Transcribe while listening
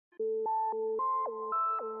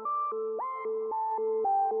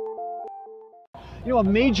You know, a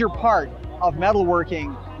major part of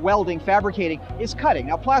metalworking, welding, fabricating is cutting.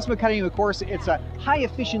 Now, plasma cutting, of course, it's a high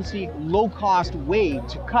efficiency, low cost way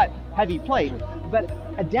to cut heavy plate. But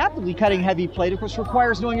adaptively cutting heavy plate, of course,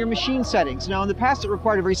 requires knowing your machine settings. Now, in the past, it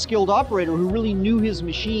required a very skilled operator who really knew his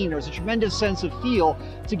machine. There was a tremendous sense of feel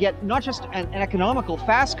to get not just an economical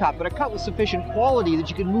fast cut, but a cut with sufficient quality that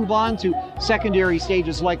you could move on to secondary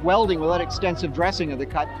stages like welding without extensive dressing of the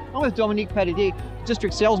cut. I'm with Dominique Petitier,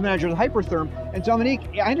 District Sales Manager at Hypertherm. And Dominique,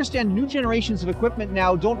 I understand new generations of equipment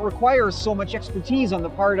now don't require so much expertise on the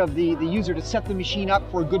part of the user to set the machine up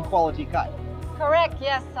for a good quality cut. Correct,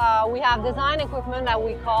 yes. We have design equipment that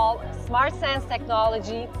we call Smart Sense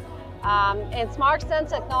technology. And Smart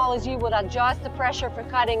Sense technology would adjust the pressure for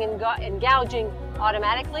cutting and gouging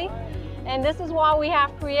automatically. And this is why we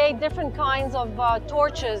have created different kinds of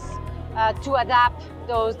torches to adapt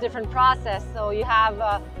those different processes. So you have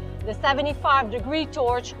the 75-degree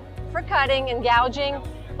torch for cutting and gouging,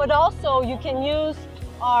 but also you can use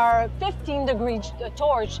our 15-degree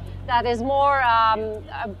torch that is more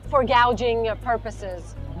for gouging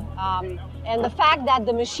purposes. And the fact that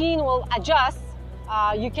the machine will adjust,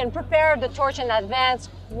 you can prepare the torch in advance,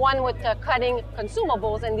 one with cutting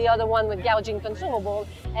consumables and the other one with gouging consumables,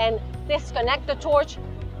 and disconnect the torch,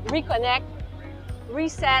 reconnect,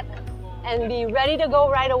 reset, and be ready to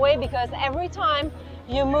go right away, because every time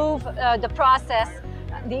you move the process,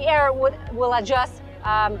 the air will adjust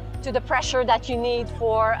to the pressure that you need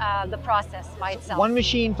for the process by itself. One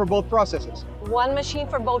machine for both processes? One machine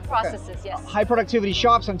for both processes, okay. Yes. High productivity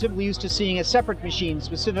shops, I'm typically used to seeing a separate machine,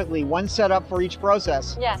 specifically one setup for each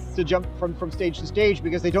process. Yes. To jump from stage to stage,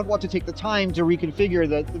 because they don't want to take the time to reconfigure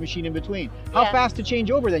the machine in between. How fast to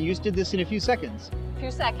change over then? You just did this in a few seconds.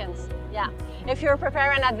 Few seconds, yeah. If you're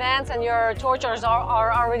prepared in advance and your torches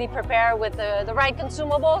are already prepared with the right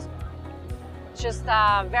consumables, just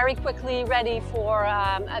very quickly ready for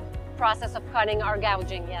a process of cutting or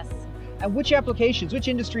gouging, yes. And which applications, which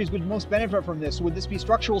industries would most benefit from this? Would this be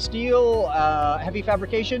structural steel, heavy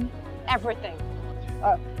fabrication? Everything.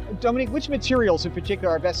 Dominique, which materials in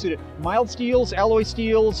particular are best suited? Mild steels, alloy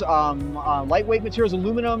steels, lightweight materials,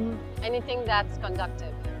 aluminum? Anything that's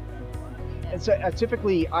conductive. Yes. And so,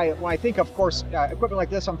 typically, when I think, of course, equipment like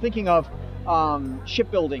this, I'm thinking of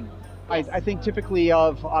shipbuilding. Yes. I think typically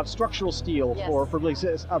of structural steel, yes, for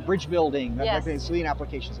bridge building, yes, Celine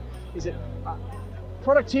applications. Is it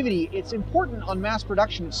productivity? It's important on mass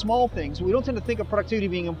production of small things. We don't tend to think of productivity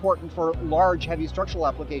being important for large, heavy structural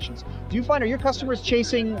applications. Do you find, are your customers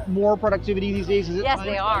chasing more productivity these days? Yes,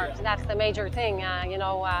 they are. That's the major thing.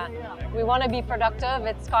 We want to be productive.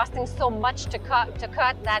 It's costing so much to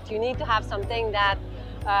cut that you need to have something that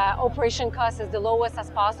operation cost is the lowest as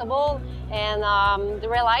possible, and the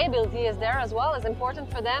reliability is there as well. It's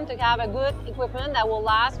important for them to have a good equipment that will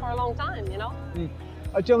last for a long time, you know.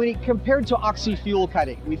 Dominique, compared to oxy-fuel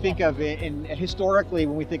cutting, we think of it historically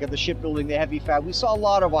when we think of the shipbuilding, the heavy fab, we saw a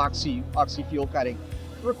lot of oxy-fuel cutting.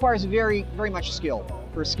 It requires very much skill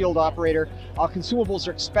for a skilled operator. Consumables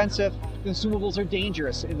are expensive. Consumables are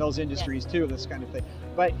dangerous in those industries too, this kind of thing.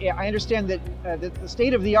 But I understand that the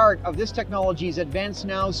state of the art of this technology is advanced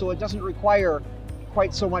now, so it doesn't require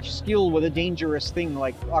quite so much skill with a dangerous thing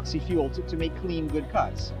like oxy-fuel to make clean, good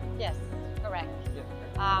cuts. Yes, correct.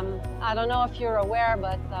 Yeah. I don't know if you're aware,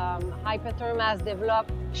 but Hypertherm has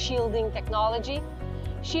developed shielding technology.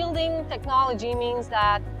 Shielding technology means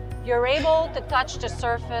that you're able to touch the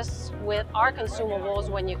surface with our consumables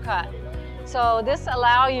when you cut. So this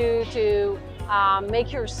allows you to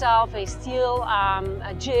make yourself a steel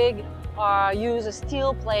a jig, or use a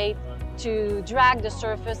steel plate to drag the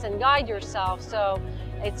surface and guide yourself. So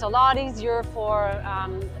it's a lot easier for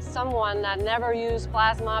someone that never used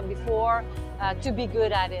plasma before to be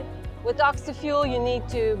good at it. With oxy-fuel, you need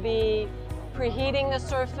to be preheating the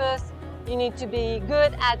surface. You need to be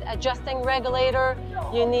good at adjusting regulator.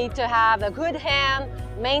 You need to have a good hand,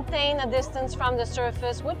 maintain a distance from the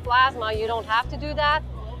surface. With plasma, you don't have to do that.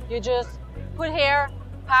 You just put air,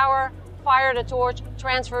 power, fire the torch,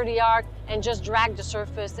 transfer the arc, and just drag the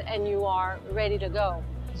surface, and you are ready to go.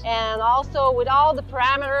 And also, with all the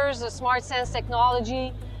parameters, the Smart Sense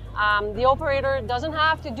technology, the operator doesn't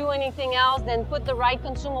have to do anything else than put the right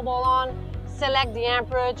consumable on, select the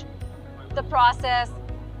amperage, the process,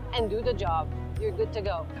 and do the job. You're good to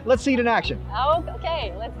go. Let's see it in action.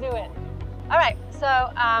 Okay, let's do it. All right,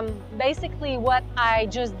 so basically what I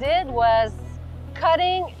just did was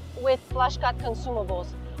cutting with flush cut consumables.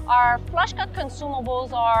 Our flush cut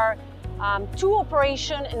consumables are 2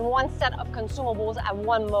 operations in 1 set of consumables at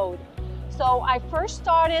 1 mode. So I first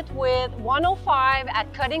started with 105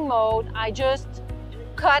 at cutting mode. I just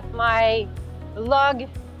cut my lug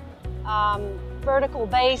vertical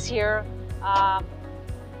base here,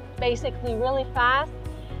 basically really fast.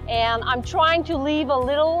 And I'm trying to leave a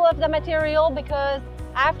little of the material because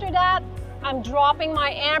after that, I'm dropping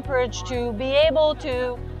my amperage to be able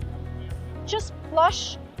to just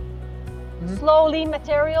flush slowly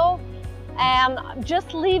material, and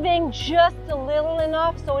just leaving just a little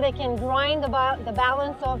enough so they can grind the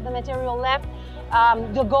balance of the material left.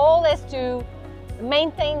 The goal is to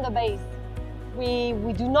maintain the base.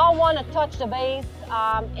 We do not want to touch the base,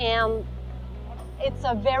 and it's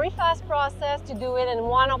a very fast process to do it in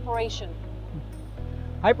one operation.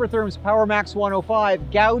 Hypertherm's PowerMax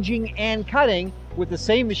 105, gouging and cutting with the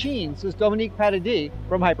same machines as Dominique Patadie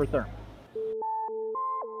from Hypertherm.